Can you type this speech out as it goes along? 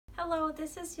Hello,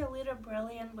 this is Jolita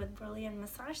Brilliant with Brilliant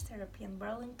Massage Therapy in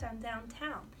Burlington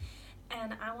downtown.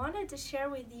 And I wanted to share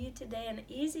with you today an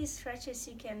easy stretches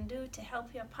you can do to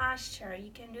help your posture.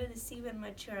 You can do this even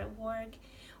when you're at work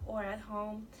or at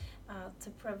home to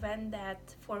prevent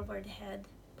that forward head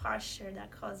posture that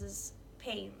causes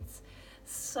pains.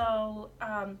 So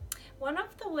one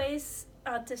of the ways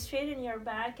to straighten your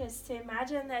back is to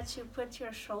imagine that you put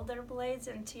your shoulder blades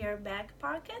into your back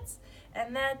pockets,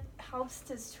 and that helps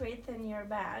to straighten your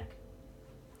back.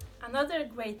 Another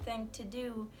great thing to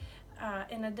do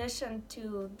in addition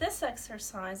to this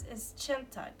exercise is chin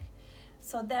tuck.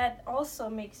 So that also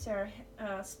makes your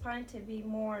spine to be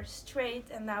more straight,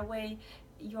 and that way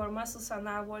your muscles are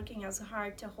not working as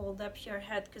hard to hold up your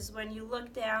head, because when you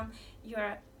look down,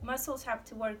 your muscles have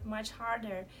to work much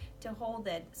harder to hold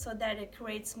it, so that it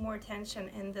creates more tension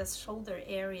in this shoulder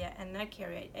area and neck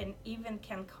area, and even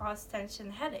can cause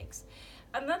tension headaches.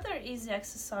 Another easy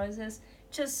exercise is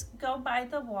just go by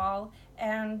the wall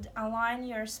and align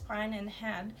your spine and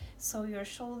head so your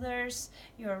shoulders,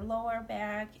 your lower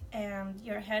back, and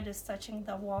your head is touching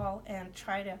the wall, and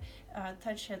try to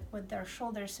touch it with their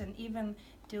shoulders, and even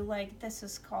do like this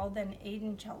is called an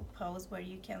angel pose, where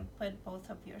you can put both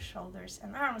of your shoulders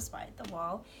and arms by the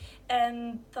wall.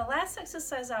 And the last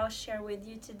exercise I'll share with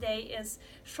you today is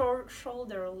short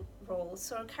shoulder rolls.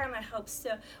 So it kind of helps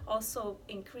to also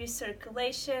increase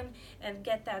circulation and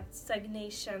get that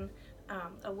stagnation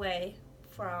away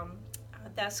from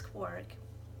desk work.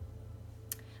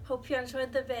 Hope you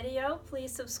enjoyed the video.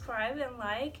 Please subscribe and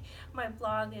like. My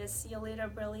blog is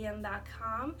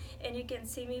jolitabrilliant.com, and you can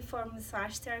see me for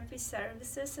massage therapy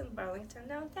services in Burlington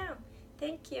downtown.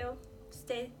 Thank you.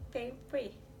 Stay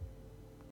pain-free.